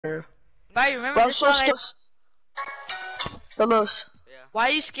Barry, remember Bro, I'm this so song? scared. Hello. Why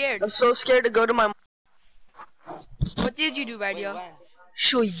are you scared? I'm so scared to go to my. What did you do, Radio?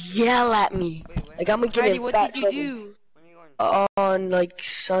 She'll yell at me. Like I'm gonna get Barry, in what fat did you trouble. do? On like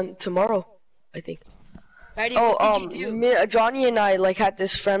tomorrow, I think. Barry, what did you do? Johnny and I like had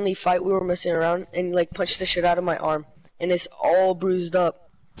this friendly fight. We were messing around and like punched the shit out of my arm, and it's all bruised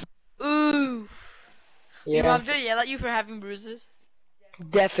up. Ooh. Yeah. Your mom did yell at you for having bruises?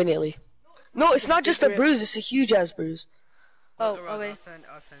 Definitely. No, it's not just a bruise. It's a huge ass bruise. Oh, okay. I'll send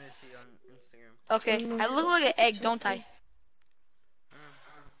it to you on Instagram. Okay, I look like an egg, don't I?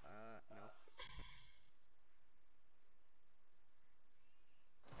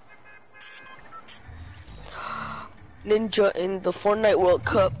 No. Ninja in the Fortnite World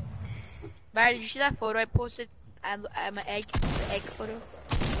Cup. Barry, did you see that photo I posted? I'm an egg, the egg photo.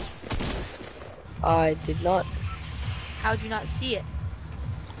 I did not. How'd you not see it?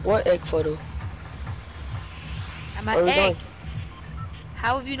 What egg photo? I'm an egg.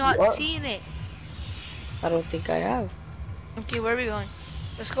 How have you not seen it? I don't think I have. Okay, where are we going?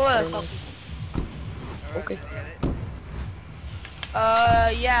 Let's go with a selfie. Okay.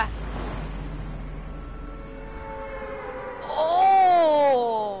 Yeah.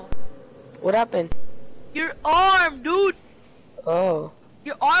 Oh! What happened? Your arm, dude! Oh.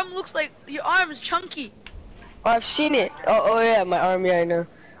 Your arm looks like, your arm is chunky. Oh, I've seen it. Oh yeah, my arm, yeah, I know.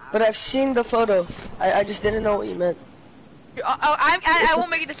 But I've seen the photo. I just didn't know what you meant. I won't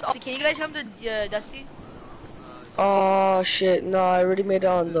make it this. Can you guys come to Dusty? Oh shit, no, I already made it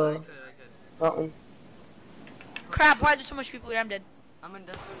on the mountain. Crap, why is there so much people here? I'm dead. I'm in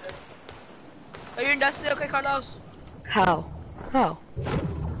Dusty. Oh, you're in Dusty? Okay, Carlos. How? How?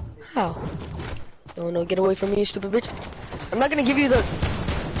 How? No, get away from me, you stupid bitch. I'm not gonna give you the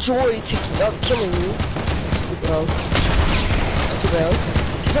joy to killing you. Stupid hoe. Stupid hoe.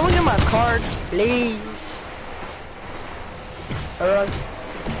 Can someone get my card, please? Or else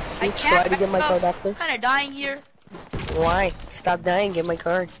I you try to get my card after. I'm kinda dying here. Why? Stop dying, get my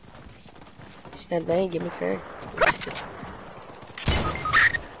card. Stop dying, get my card.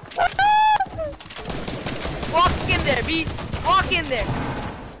 Walk in there, B. Walk in there.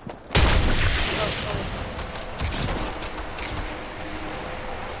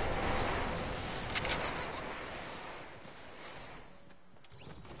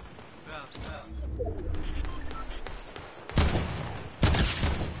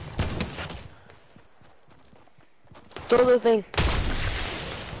 Throw the thing.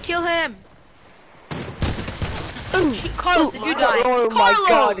 Kill him. Carlos, if you die. Oh my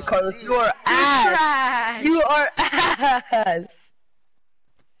god, Carlos, you are ass. Trash. You are ass.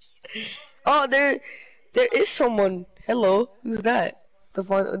 Oh, there is someone. Hello, who's that? The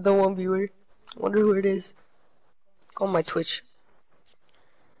one viewer. I wonder who it is. Go on my Twitch.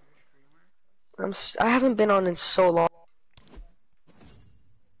 I haven't been on in so long.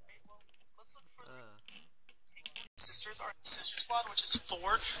 Let's look for sisters. Our sister squad, which is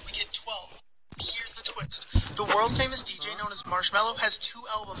 4. We get 12. Here's the twist. The world famous DJ known as Marshmello has 2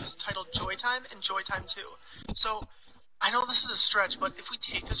 albums titled Joytime and Joytime 2. So, I know this is a stretch, but if we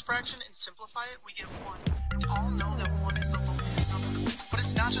take this fraction and simplify it, we get 1. We all know that 1 is the loneliest number. But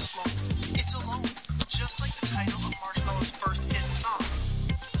it's not just lonely, it's alone. Just like the title of Marshmello's first hit song.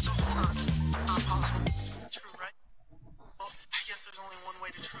 So hold on. Not possible. It's true, right? Well, I guess there's only one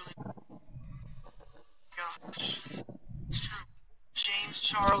way to truly... Gosh. It's true. James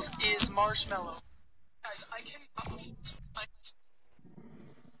Charles is Marshmello. Guys, I can...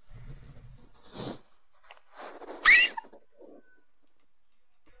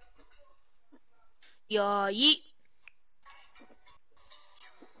 Yeah, yeet.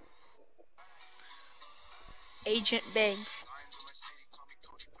 Agent Bang.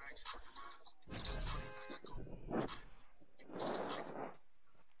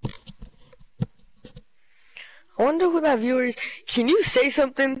 I wonder who that viewer is. Can you say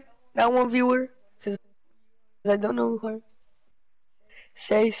something, that one viewer? Because I don't know who her.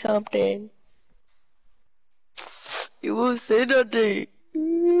 Say something. You will say nothing.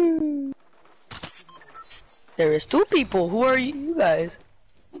 There is 2 people. Who are you guys?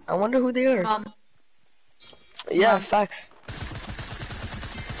 I wonder who they are. Yeah, Mom. facts.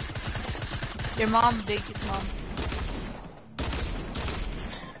 Your mom, big mom.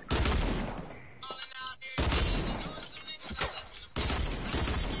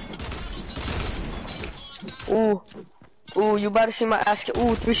 Ooh, you about to see my ass. Ooh,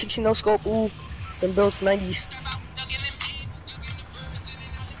 360 no scope. Ooh, them builds 90s.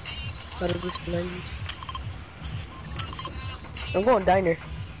 Gotta do some 90s. I'm going diner.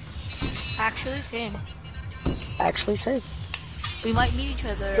 Actually, same. Actually, same. We might meet each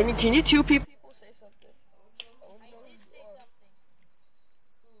other. Can you two people say something? I did say something.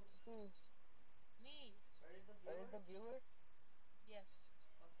 Who? Me. Are you the viewer? Yes.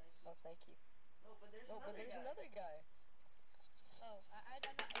 Oh, thank you. No, but there's another guy. Oh, I'm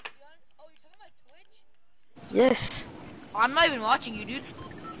not. To be honest. Oh, you're talking about Twitch? Yes. I'm not even watching you, dude.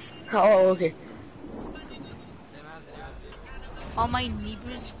 Oh, okay. All my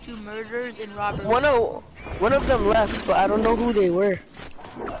neighbors do murders and robberies. One of them left, but I don't know who they were.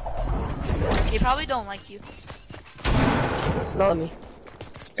 They probably don't like you. Not me.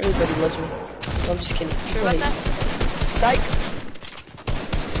 Everybody loves me. No, I'm just kidding. Sure about that? Psych.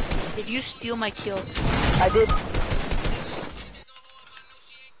 Did you steal my kill? I did.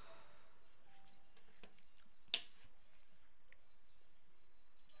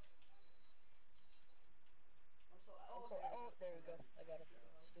 Oh, there we go. I got him.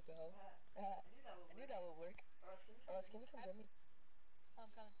 Stupid hoe. I knew that would work. Alright, can you come get me? Oh,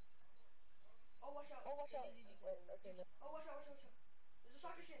 I'm coming. Oh, watch out. Oh, watch out. Easy. Wait, okay, no. Oh, watch out, watch out, watch out. There's a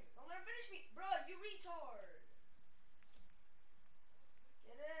soccer shin. Don't let him finish me. Bruh, you retard.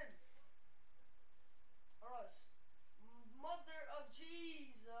 Get in. Or else. Mother of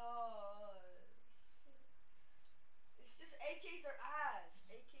Jesus. It's just AKs are ass.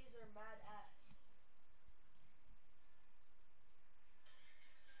 AKs are mad ass.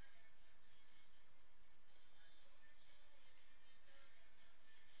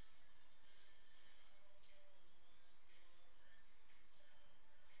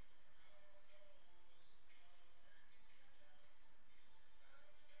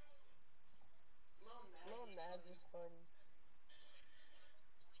 Lil Nas is funny.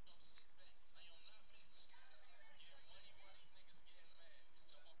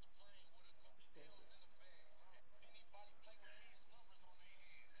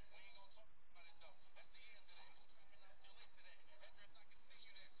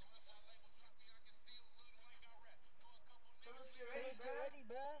 Phyllis, get ready, Phyllis, get bruh. ready,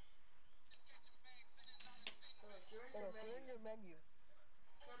 bruh. Phyllis, you're in your Phyllis, you're in menu. your menu.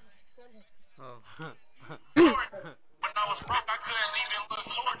 Turn him. Oh. When I was broke, I couldn't even look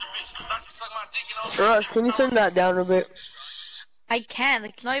toward the bitch. Thought she sucked my dick and all Russ, can you turn that down a bit? I can.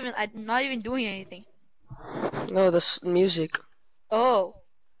 Like, it's not even. I'm not even doing anything. No, this music. Oh.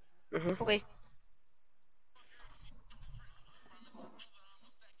 Mm-hmm. Okay.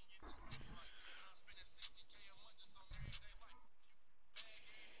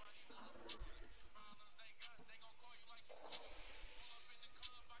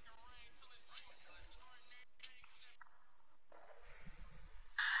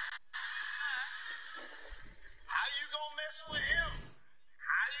 How you gonna mess with him?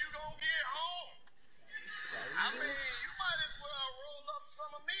 How you gonna get home? I mean, you might as well roll up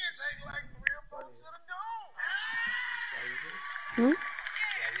some of me and take like 3 or 4 to the dome. Hmm?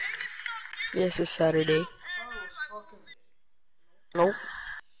 Yes, it's Saturday. Nope.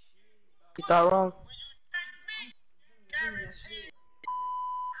 You thought wrong.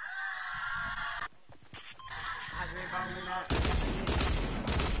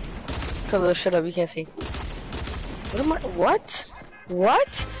 Khalil, shut up, you can't see. What?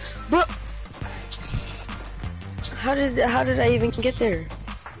 What? Bro, how did I even get there?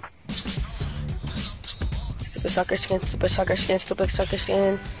 Stupid soccer skin, stupid soccer skin, stupid soccer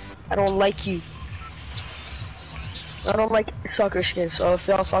skin. I don't like you. I don't like soccer skins, so if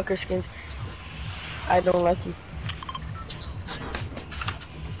y'all soccer skins, I don't like you.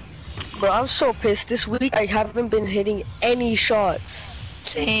 Bro, I'm so pissed. This week I haven't been hitting any shots.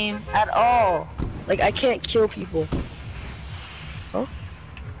 Same. At all. Like, I can't kill people. Huh?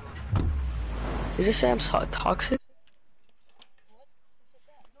 Did you say I'm so toxic? No,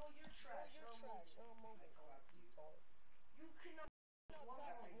 you're trash. You're mobile. You cannot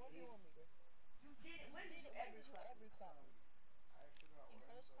 1v1 me, bro. You did it. When did you ever clap?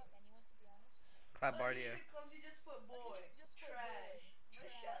 Clap Bardia. Clumsy just put boy. Trash.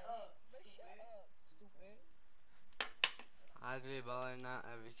 But shut up. Stupid. I agree, baller not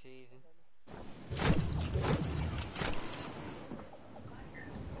every season.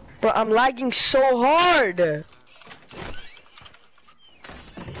 Bro, I'm lagging so hard.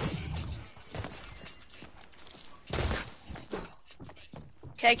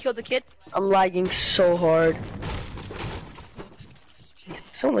 Can I kill the kid? I'm lagging so hard.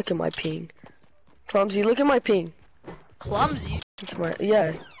 Don't look at my ping. Clumsy, look at my ping. Clumsy. It's my,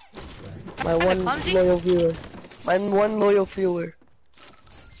 yeah. My Kinda one clumsy? loyal viewer. My one loyal viewer.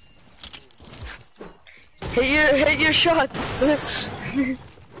 Hit your shots.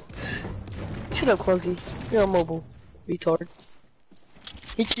 Shut up, Clumsy. You're on mobile, retard.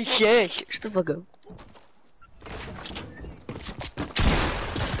 Hit your shit. Shut the fuck up.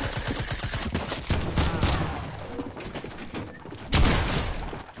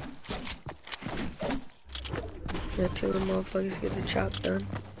 Yeah, till the motherfuckers get the chop done.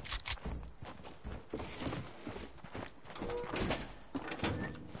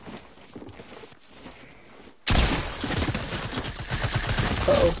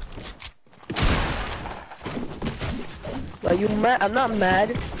 Uh-oh. Are you mad? I'm not mad,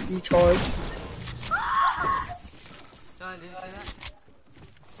 retard. John, did you see that?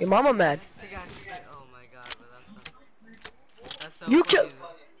 Your mama mad. Oh my god, but that's so You funny.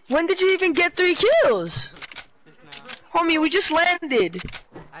 When did you even get 3 kills? Just now. Homie, we just landed.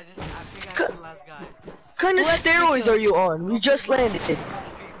 I think I killed the last guy. What kind of steroids are you on? We just landed.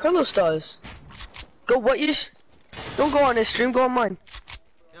 Carlos does. Go, what you don't go on his stream, go on mine.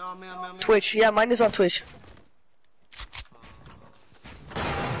 Yo, man. Twitch, yeah, mine is on Twitch.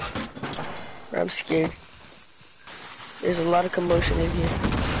 I'm scared. There's a lot of commotion in here.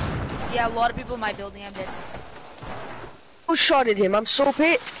 Yeah, a lot of people in my building. I'm dead. Who shot at him? I'm so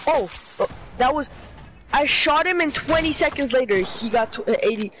pissed. Oh, that was. I shot him and 20 seconds later he got to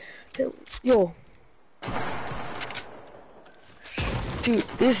 80. Yo. Dude,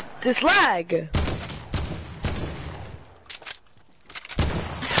 this lag.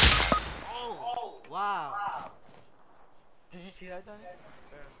 Oh, wow. Did you see that, Donnie?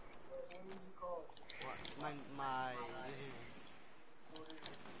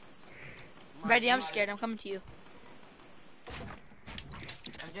 Ready? I'm scared. I'm coming to you.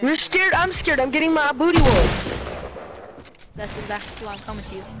 You're scared? I'm scared. I'm getting my booty wolves. That's exactly why I'm coming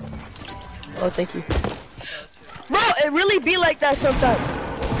to you. Oh, thank you. Bro, it really be like that sometimes.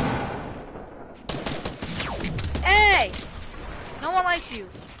 Hey! No one likes you.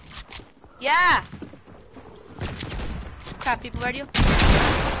 Yeah! Crap, people ready?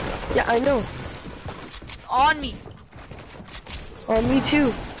 Yeah, I know. On me. On me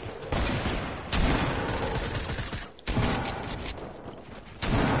too.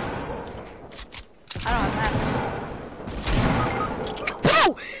 I don't have match.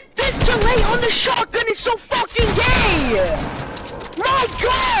 Bro, this delay on the shotgun is so fucking gay! My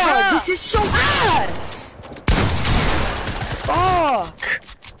god, this is so ass! Fuck!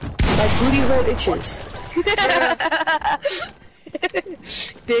 My booty hole itches.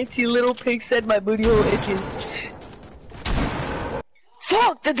 Dainty little pig said my booty hole itches.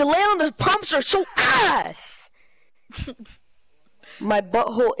 Fuck, the delay on the pumps are so ass! My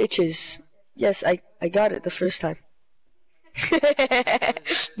butthole itches. Yes, I got it the first time.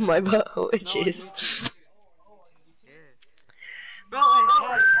 My butthole itches. Bro, it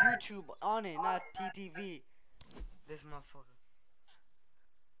has YouTube on it, not TTV. This motherfucker.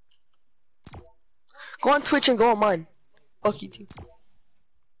 Go on Twitch and go on mine. Fuck you too.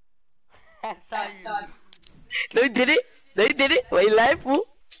 I saw you. No, you did it. No, you did it. Why you live, fool?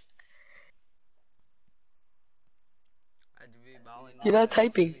 You're not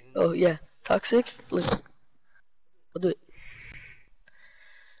typing. Oh, yeah. Toxic? Look. I'll do it.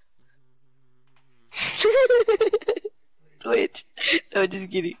 Twitch. No, just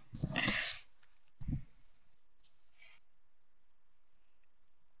kidding.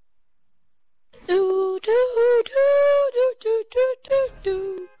 Do do do do do do do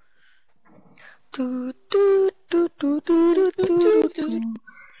do do do do do do do.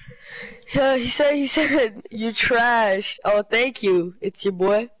 Yeah, he said you're trash. Oh, thank you. It's your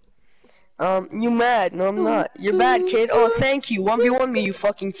boy. You mad? No, I'm not. You're bad, kid. Oh, thank you. 1v1 me, you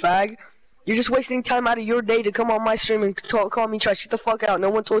fucking fag. You're just wasting time out of your day to come on my stream and call me trash. Get the fuck out. No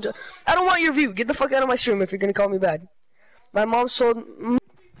one told you. I don't want your view. Get the fuck out of my stream if you're gonna call me bad. My mom sold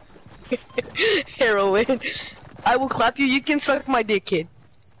heroin. I will clap you. You can suck my dick, kid.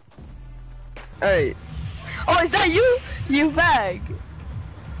 Alright. Oh, is that you? You fag.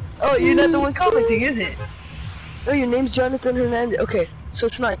 Oh, you're not the one commenting, is it? Oh, your name's Jonathan Hernandez. Okay, so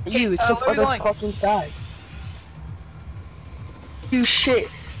it's not you, it's some other fucking guy. You shit.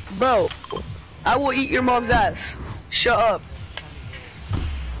 Bro, I will eat your mom's ass. Shut up.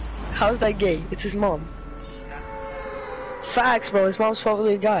 How's that gay? It's his mom. Facts, bro. His mom's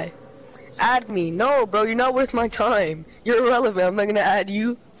probably a guy. Add me. No, bro, you're not worth my time. You're irrelevant. I'm not gonna add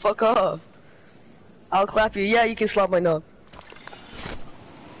you. Fuck off. I'll clap you. Yeah, you can slap my knob.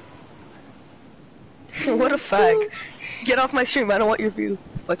 What a fag. Get off my stream. I don't want your view.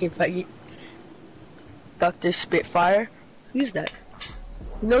 Fucking faggy. Dr. Spitfire. Who's that?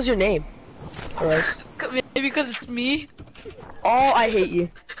 He knows your name. Alright. Maybe because it's me. Oh, I hate you.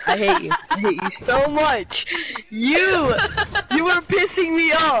 I hate you. I hate you so much. You were pissing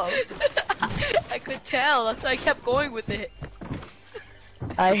me off. I could tell. That's why I kept going with it.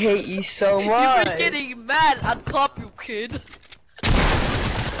 I hate you so much. You were getting mad. I'd clap you, kid.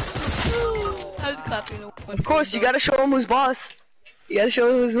 I was clapping. Of course, you gotta show him who's boss. You gotta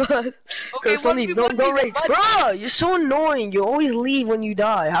show him his boss. Okay, Don't leave. Don't rage. Bro, you're so annoying. You always leave when you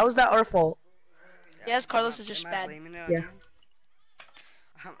die. How is that our fault? Yes, Carlos is just am I bad. blaming it on Yeah. you?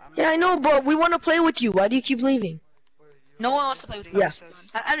 I'm Yeah, not I know, but we want to play with you. Why do you keep leaving? No one wants to play with Yeah. Carlos.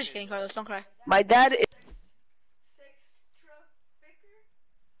 I'm just kidding, Carlos. Don't cry. My dad is... Sex trafficker?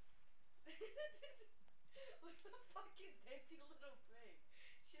 What the fuck is dancing little pig?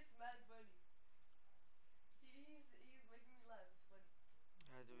 Shit's mad funny. He's making me laugh. It's funny.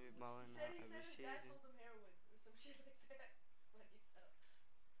 Had to be balling He out said every his dad season. sold him heroin or some shit like that. It's funny as hell.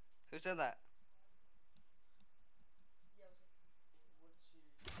 Who said that? Yeah, what's up? What's your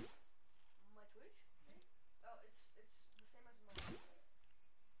my Twitch thing? Oh, it's the same as my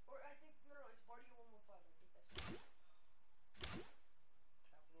or I think no, it's Bardia115. I think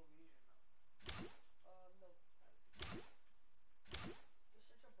that's what it is. Capital B or no? No. Just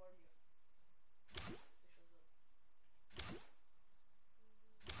search up Bardia. It shows up.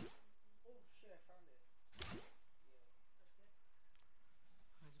 Oh shit, I found it. Yeah. That's good.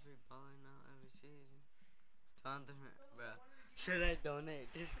 Had to be balling out every season. Jonathan, Carlos, I bruh. wanted to give Should you I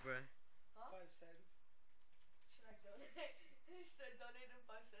donate this, bruh? huh? 5 cents. Should I donate? Should I donate him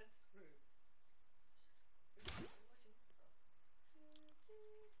 5 cents? What are you watching? Oh.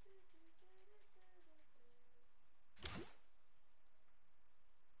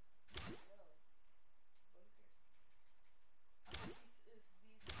 No, but who cares?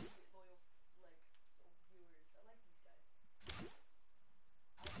 I like these loyal like viewers. I like these guys.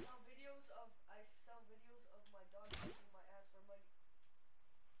 I sell videos of my dog sucking my ass for money.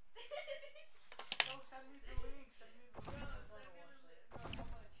 No, send me the link. Send me the link. Bro, send me the link. Bro, how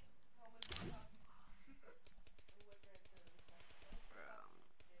much? How much do you copy? Let me wait for it to respond. How much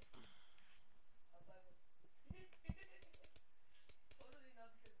do you copy? Okay. I'll buy one. Totally not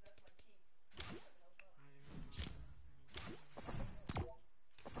because that's my king. I'm trying to help out.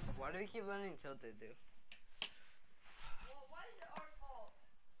 Why do we keep letting Tilted do? Well, why is it our fault?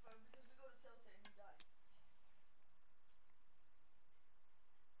 Because we go to Tilted and you die.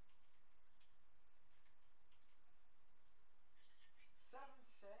 7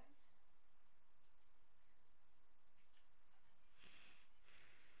 cents? Bro, your shit.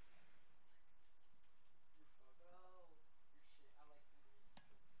 I like the way you do.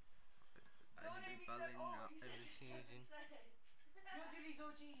 I Don't should be make me say, balling oh, out he says every it's 7 season. cents. Yo, dude, he's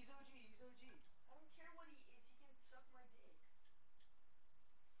OG. He's OG. He's OG. I don't care what he is. He can suck my dick.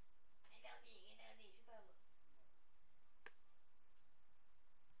 Shut the hell up.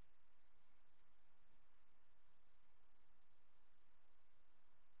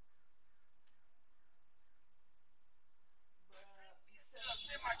 Bruh, he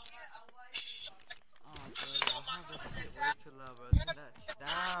said, I'll buy you the sauces. Oh, brother, how this shit way too loud, bro. Turn that shit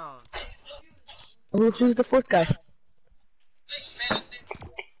down. Who's the fourth guy?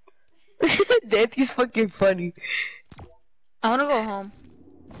 Daddy's fucking funny. I wanna go home.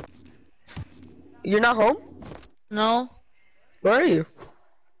 You're not home? No, Where are you?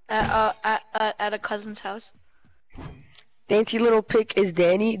 at a cousin's house. Dainty little pick is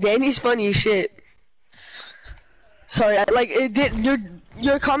Danny. Danny's funny as shit. Sorry, it did.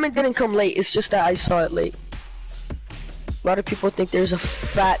 Your comment didn't come late. It's just that I saw it late. A lot of people think there's a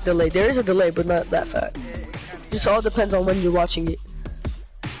fat delay. There is a delay, but not that fat. Just all depends on when you're watching it.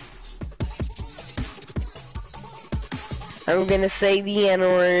 I'm gonna say the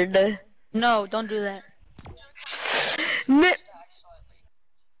N-word. No, don't do that.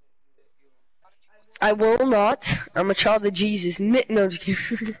 I will not. I'm a child of Jesus. No, just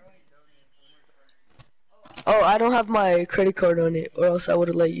kidding. Oh, I don't have my credit card on it, or else I would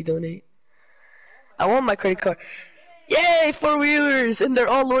have let you donate. I want my credit card. Yay, 4 viewers, and they're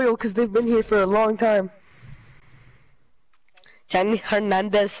all loyal because they've been here for a long time. Johnny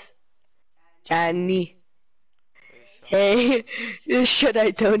Hernandez. Johnny. Hey, should I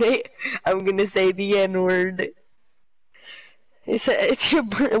donate? I'm gonna say the N-word. It's your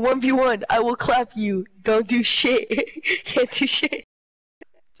 1v1. I will clap you. Don't do shit. Can't do shit.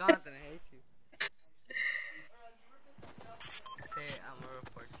 Jonathan, I hate you. Say it, I'm a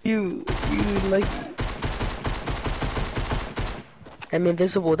report. You like. I'm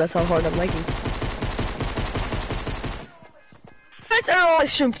invisible. That's how hard I'm liking. Guys are on my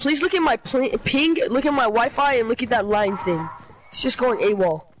stream. Please look at my ping. Look at my Wi-Fi and look at that line thing. It's just going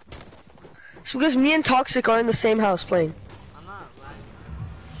AWOL. It's because me and Toxic are in the same house playing. I'm not lying.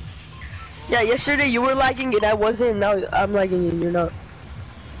 Yeah, yesterday you were lagging and I wasn't. Now I'm lagging and you're not.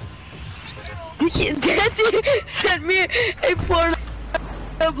 Daddy sent me a porn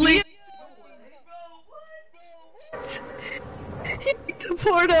of Lee. The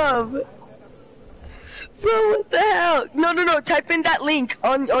porn of. Bro, what the hell? No, no, no. Type in that link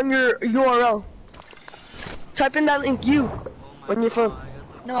on your URL. Type in that link, on your phone.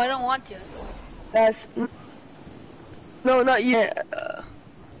 No, I don't want to. That's no, not you,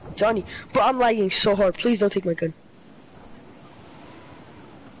 Johnny. Bro, I'm lagging so hard. Please don't take my gun.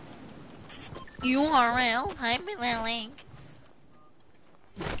 URL, type in that link.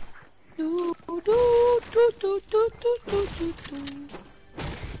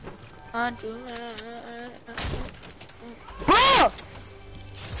 Bro!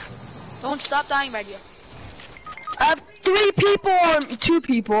 Don't stop dying, radio. I have 3 people on 2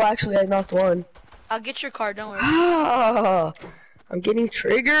 people. Actually, I knocked 1. I'll get your card, don't worry. Ah, I'm getting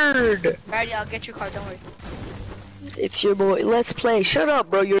triggered. Radio, I'll get your card, don't worry. It's your boy. Let's play. Shut up,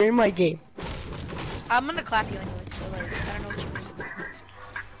 bro. You're in my game. I'm gonna clap you anyway, so like, I don't know what you mean.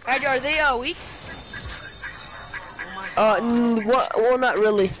 Radio, are they weak? Well, not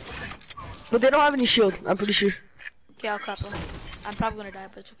really. But they don't have any shield. I'm pretty sure. Okay, I'll clap them. I'm probably gonna die,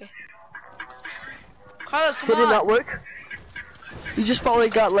 but it's okay. Carlos, come Did on. it not work? You just probably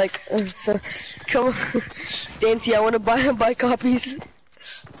got like, so, come on, Dante, I want to buy copies.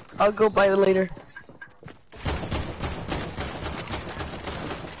 I'll go buy it later.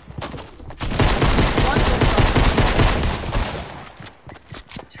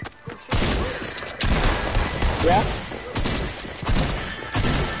 Yeah?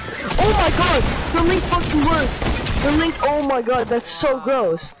 Oh my god! The link fucking worked! The link, oh my god, that's so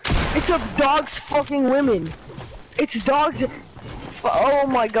gross. It's of dogs fucking women. It's dogs. Oh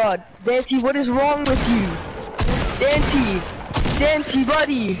my god. Dante, what is wrong with you? Dante,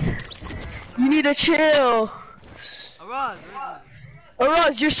 buddy. You need to chill.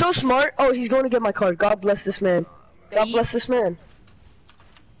 Araz, you're so smart. Oh, he's going to get my card. God bless this man. God bless this man.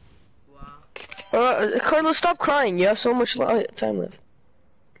 Carlos, stop crying. You have so much time left.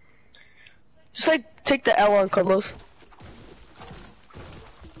 Just like take the L on Carlos.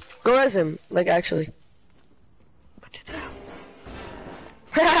 Go res him, like actually. What the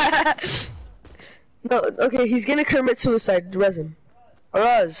hell? No, okay, he's gonna commit suicide. Res him.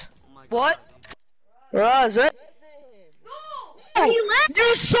 Araz. What? Araz, right? No!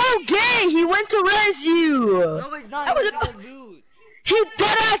 You're so gay! He went to res you! No, he's not. He's a dude. He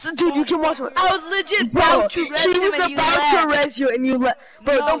dead ass, dude. You can watch him. I was legit Bro, about to res he him was and you about to left. res you and you left.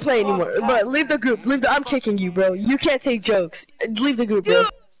 Bro, No, don't play fuck anymore. that. Bro, leave the group. I'm kicking you, bro. You can't take jokes. Leave the group, bro.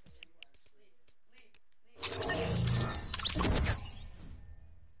 Dude.